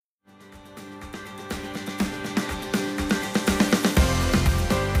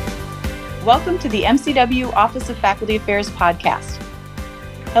Welcome to the MCW Office of Faculty Affairs podcast.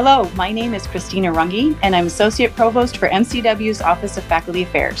 Hello, my name is Christina Runge, and I'm Associate Provost for MCW's Office of Faculty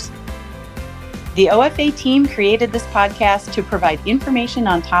Affairs. The OFA team created this podcast to provide information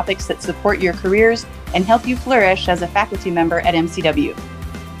on topics that support your careers and help you flourish as a faculty member at MCW.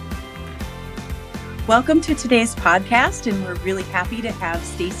 Welcome to today's podcast, and we're really happy to have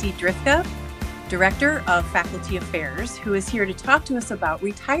Stacy Drifka, Director of Faculty Affairs, who is here to talk to us about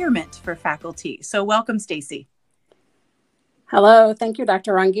retirement for faculty. So welcome, Stacy. Hello. Thank you,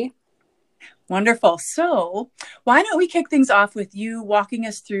 Dr. Runge. Wonderful. So why don't we kick things off with you walking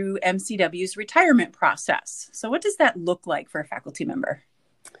us through MCW's retirement process? So what does that look like for a faculty member?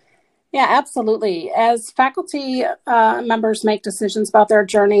 Yeah, absolutely. As faculty members make decisions about their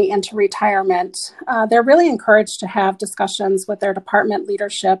journey into retirement, they're really encouraged to have discussions with their department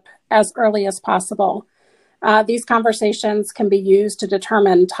leadership as early as possible. These conversations can be used to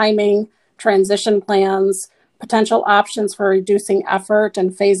determine timing, transition plans, potential options for reducing effort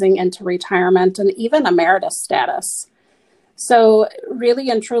and phasing into retirement, and even emeritus status. So really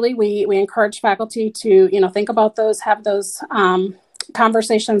and truly, we encourage faculty to think about those, have those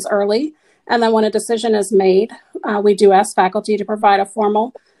conversations early. And then when a decision is made, we do ask faculty to provide a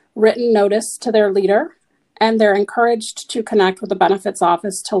formal written notice to their leader, and they're encouraged to connect with the benefits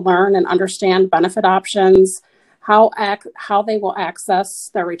office to learn and understand benefit options, how they will access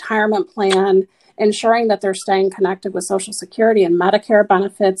their retirement plan, ensuring that they're staying connected with Social Security and Medicare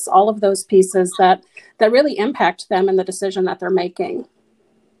benefits, all of those pieces that really impact them in the decision that they're making.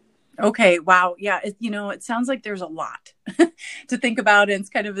 Okay. Wow. Yeah. It sounds like there's a lot to think about. And it's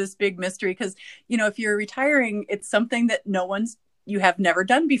kind of this big mystery because, if you're retiring, it's something that you have never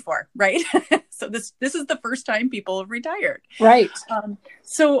done before. Right. So this is the first time people have retired. Right.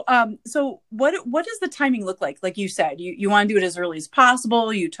 So what does the timing look like? Like you said, you want to do it as early as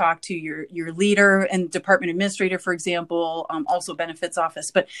possible. You talk to your leader and department administrator, for example, also benefits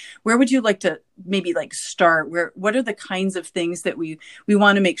office. But where would you like to maybe start? What are the kinds of things that we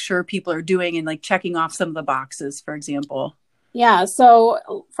want to make sure people are doing and checking off some of the boxes, for example? Yeah,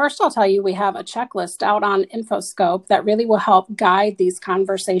 so first I'll tell you, we have a checklist out on InfoScope that really will help guide these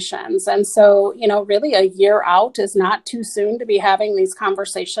conversations. And so, really a year out is not too soon to be having these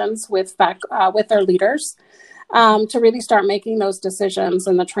conversations with their leaders to really start making those decisions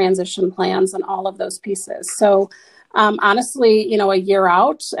and the transition plans and all of those pieces. So honestly, a year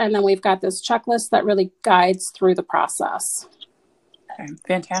out, and then we've got this checklist that really guides through the process. Okay,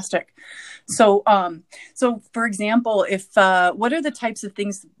 fantastic. So for example, if what are the types of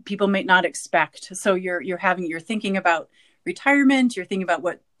things people might not expect? So you're thinking about retirement, you're thinking about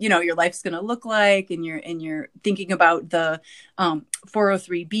what your life's going to look like, and you're thinking about the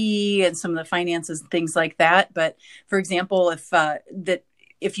 403B and some of the finances and things like that. But for example,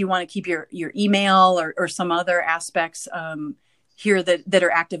 if you want to keep your email or some other aspects here that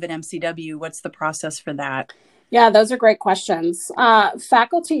are active at MCW, what's the process for that? Yeah, those are great questions.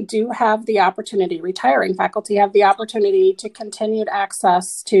 Faculty do have the opportunity, retiring faculty have the opportunity to continued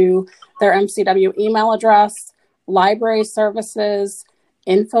access to their MCW email address, library services,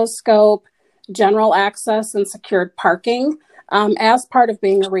 InfoScope, general access, and secured parking as part of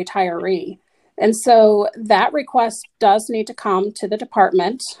being a retiree. And so that request does need to come to the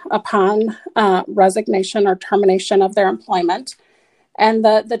department upon resignation or termination of their employment. And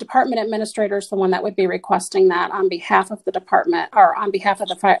the department administrator is the one that would be requesting that on behalf of the department or on behalf of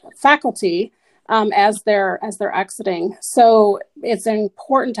the faculty as they're exiting. So it's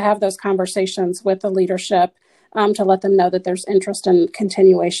important to have those conversations with the leadership to let them know that there's interest in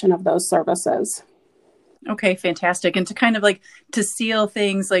continuation of those services. Okay, fantastic. And to kind of to seal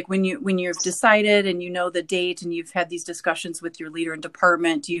things, when you've decided and the date and you've had these discussions with your leader and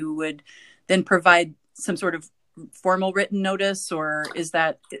department, you would then provide some sort of formal written notice, or is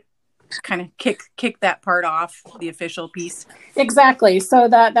that kind of kick that part off, the official piece? Exactly. So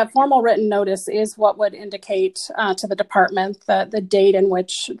that formal written notice is what would indicate to the department the date in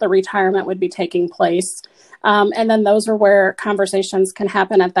which the retirement would be taking place. And then those are where conversations can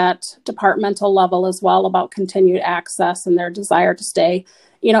happen at that departmental level as well about continued access and their desire to stay,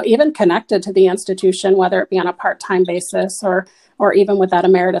 even connected to the institution, whether it be on a part-time basis or even with that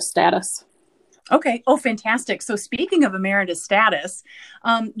emeritus status. Okay. Oh, fantastic. So speaking of emeritus status,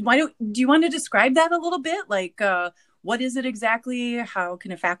 do you want to describe that a little bit? What is it exactly? How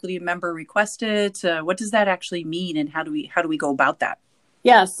can a faculty member request it? What does that actually mean? And how do we go about that?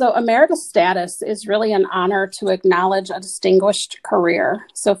 Yeah, so emeritus status is really an honor to acknowledge a distinguished career.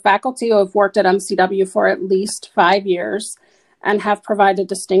 So faculty who have worked at MCW for at least 5 years and have provided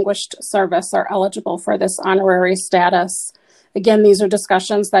distinguished service are eligible for this honorary status. Again, these are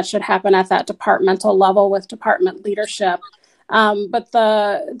discussions that should happen at that departmental level with department leadership. But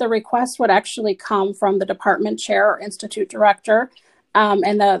the request would actually come from the department chair or institute director.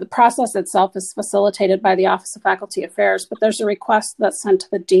 And the process itself is facilitated by the Office of Faculty Affairs, but there's a request that's sent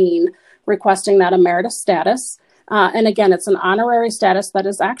to the dean requesting that emeritus status. And again, it's an honorary status that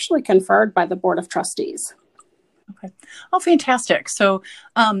is actually conferred by the Board of Trustees. Okay. Oh, fantastic. So,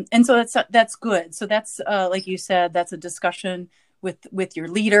 and so that's good. So that's, like you said, that's a discussion with your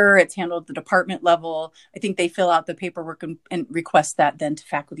leader. It's handled at the department level. I think they fill out the paperwork and request that then to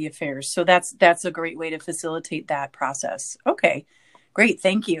faculty affairs. So that's a great way to facilitate that process. Okay, great.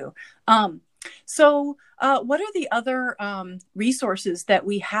 Thank you. So what are the other resources that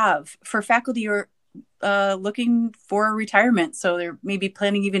we have for faculty or looking for retirement? So they're maybe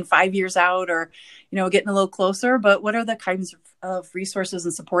planning even 5 years out or, getting a little closer, but what are the kinds of resources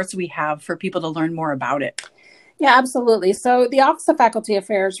and supports we have for people to learn more about it? Yeah, absolutely. So the Office of Faculty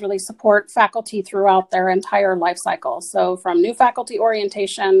Affairs really support faculty throughout their entire life cycle. So from new faculty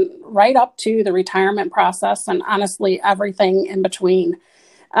orientation right up to the retirement process and honestly everything in between.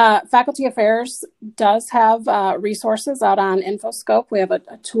 Faculty Affairs does have resources out on InfoScope. We have a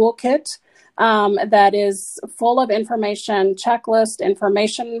toolkit that is full of information, checklist,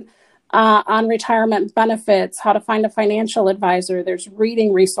 information on retirement benefits, how to find a financial advisor. There's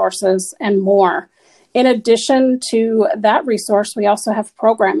reading resources and more. In addition to that resource, we also have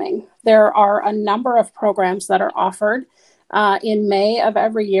programming. There are a number of programs that are offered. In May of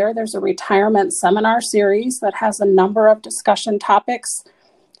every year, there's a retirement seminar series that has a number of discussion topics.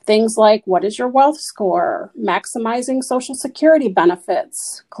 Things like, what is your wealth score? Maximizing Social Security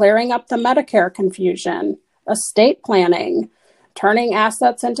benefits, clearing up the Medicare confusion, estate planning, turning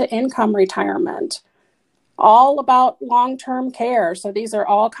assets into income retirement, all about long-term care. So these are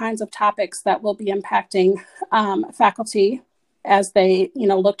all kinds of topics that will be impacting faculty as they,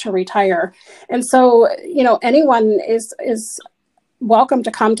 look to retire. And so, anyone is welcome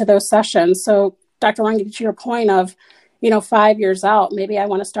to come to those sessions. So Dr. Runge, to your point of, 5 years out, maybe I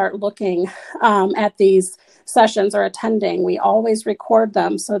want to start looking at these sessions or attending. We always record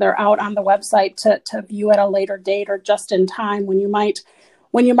them, so they're out on the website to view at a later date or just in time when you might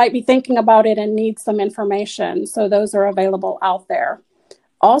be thinking about it and need some information. So those are available out there.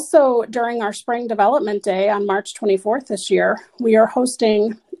 Also, during our Spring Development Day on March 24th this year, we are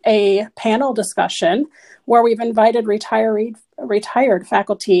hosting a panel discussion where we've invited retired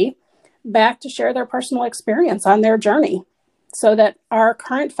faculty back to share their personal experience on their journey so that our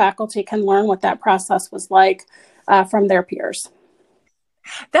current faculty can learn what that process was like from their peers.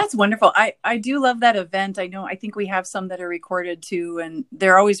 That's wonderful. I do love that event. I think we have some that are recorded too, and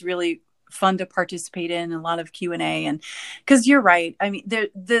they're always really fun to participate in, a lot of Q&A. And because you're right. I mean,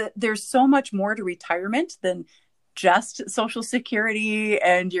 there's so much more to retirement than just Social Security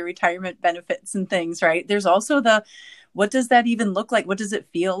and your retirement benefits and things, right? There's also what does that even look like? What does it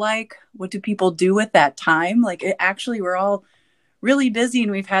feel like? What do people do with that time? Like, we're all really busy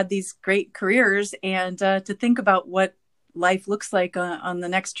and we've had these great careers, and to think about what life looks like on the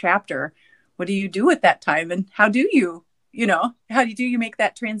next chapter. What do you do with that time, and how do you make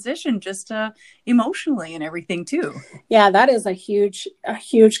that transition just emotionally and everything too? Yeah, that is a huge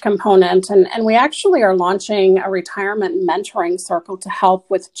component. And we actually are launching a retirement mentoring circle to help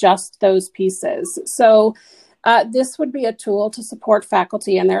with just those pieces. So this would be a tool to support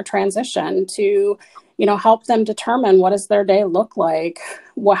faculty in their transition to, help them determine what does their day look like?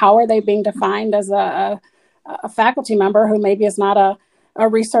 How are they being defined as a faculty member who maybe is not a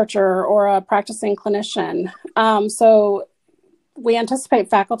researcher or a practicing clinician. So we anticipate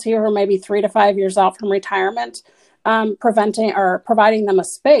faculty who are maybe 3 to 5 years out from retirement, providing them a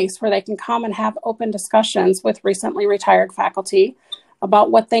space where they can come and have open discussions with recently retired faculty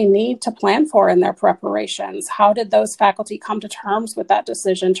about what they need to plan for in their preparations. How did those faculty come to terms with that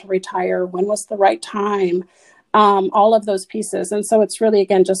decision to retire? When was the right time? All of those pieces. And so it's really,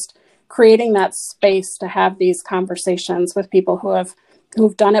 again, just creating that space to have these conversations with people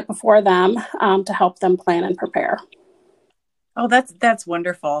who've done it before them, to help them plan and prepare. Oh, that's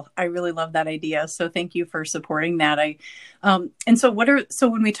wonderful. I really love that idea. So thank you for supporting that. And so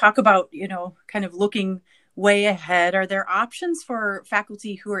when we talk about, kind of looking way ahead, are there options for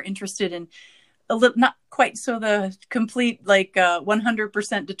faculty who are interested in not quite so the complete 100%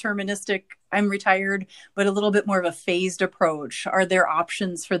 deterministic, I'm retired, but a little bit more of a phased approach? Are there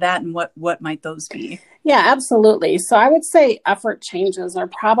options for that, and what might those be? Yeah, absolutely. So I would say effort changes are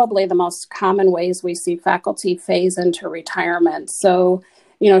probably the most common ways we see faculty phase into retirement. So,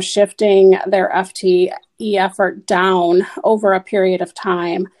 shifting their FTE effort down over a period of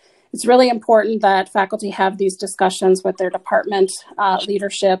time. It's really important that faculty have these discussions with their department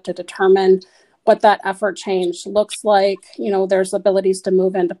leadership to determine what that effort change looks like. There's abilities to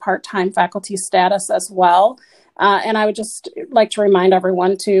move into part-time faculty status as well. And I would just like to remind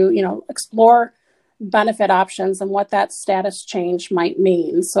everyone to, explore benefit options and what that status change might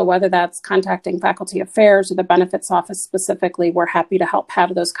mean. So whether that's contacting Faculty Affairs or the benefits office specifically, we're happy to help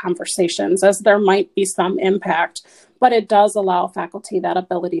have those conversations, as there might be some impact, but it does allow faculty that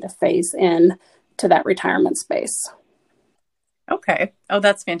ability to phase in to that retirement space. Okay. Oh,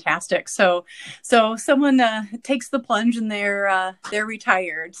 that's fantastic. So someone takes the plunge and they're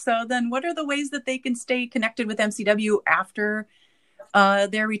retired. So then what are the ways that they can stay connected with MCW after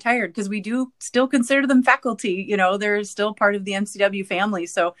they're retired? Because we do still consider them faculty. They're still part of the MCW family.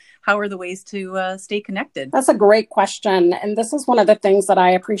 So how are the ways to stay connected? That's a great question. And this is one of the things that I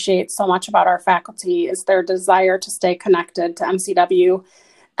appreciate so much about our faculty is their desire to stay connected to MCW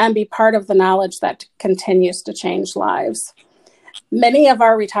and be part of the knowledge that continues to change lives. Many of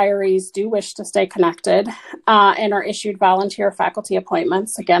our retirees do wish to stay connected and are issued volunteer faculty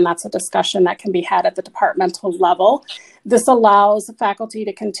appointments. Again, that's a discussion that can be had at the departmental level. This allows faculty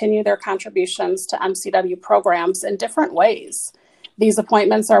to continue their contributions to MCW programs in different ways. These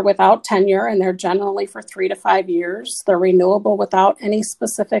appointments are without tenure, and they're generally for 3 to 5 years. They're renewable without any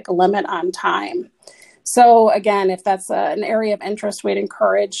specific limit on time. So again, if that's an area of interest, we'd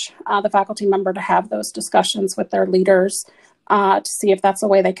encourage the faculty member to have those discussions with their leaders to see if that's a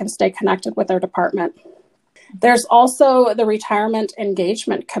way they can stay connected with their department. There's also the Retirement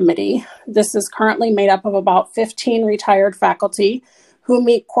Engagement Committee. This is currently made up of about 15 retired faculty who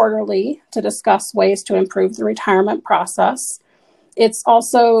meet quarterly to discuss ways to improve the retirement process. It's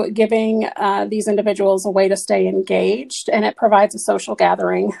also giving these individuals a way to stay engaged, and it provides a social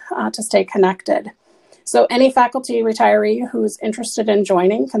gathering to stay connected. So any faculty retiree who's interested in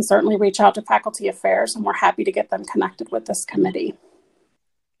joining can certainly reach out to Faculty Affairs, and we're happy to get them connected with this committee.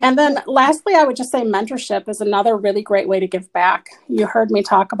 And then lastly, I would just say mentorship is another really great way to give back. You heard me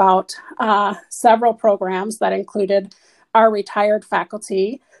talk about several programs that included our retired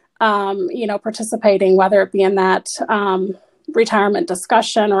faculty, participating, whether it be in that retirement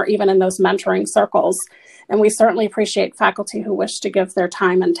discussion or even in those mentoring circles. And we certainly appreciate faculty who wish to give their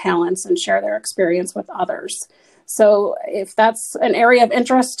time and talents and share their experience with others. So if that's an area of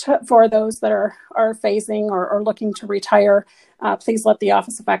interest for those that are phasing or looking to retire, please let the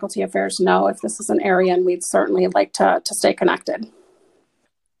Office of Faculty Affairs know if this is an area, and we'd certainly like to stay connected.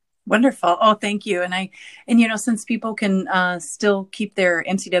 Wonderful. Oh, thank you. And since people can still keep their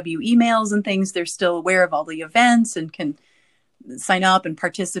MCW emails and things, they're still aware of all the events and can sign up and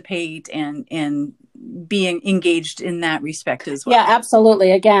participate and being engaged in that respect as well. Yeah,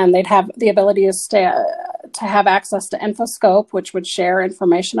 absolutely. Again, they'd have the ability to have access to InfoScope, which would share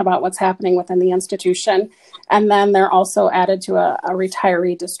information about what's happening within the institution. And then they're also added to a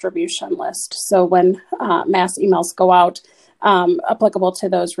retiree distribution list. So when mass emails go out applicable to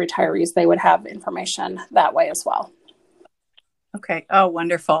those retirees, they would have information that way as well. Okay. Oh,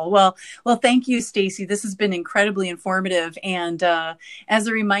 wonderful. Well, thank you, Stacy. This has been incredibly informative. And as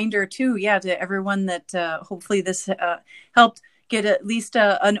a reminder too, to everyone that hopefully this helped get at least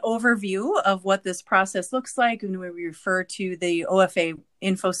an overview of what this process looks like. And we refer to the OFA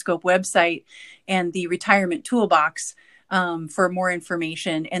InfoScope website and the retirement toolbox for more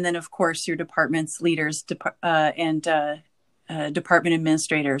information. And then, of course, your department's leaders and department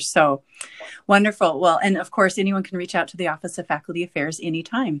administrators. So wonderful. Well, and of course, anyone can reach out to the Office of Faculty Affairs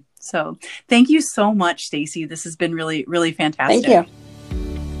anytime. So thank you so much, Stacy. This has been really, really fantastic. Thank you.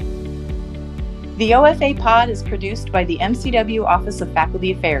 The OFA Pod is produced by the MCW Office of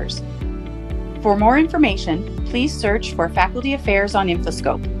Faculty Affairs. For more information, please search for Faculty Affairs on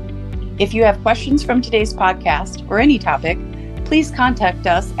InfoScope. If you have questions from today's podcast or any topic, please contact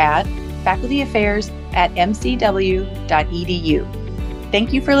us at facultyaffairs@mcw.edu.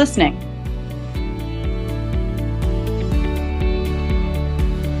 Thank you for listening.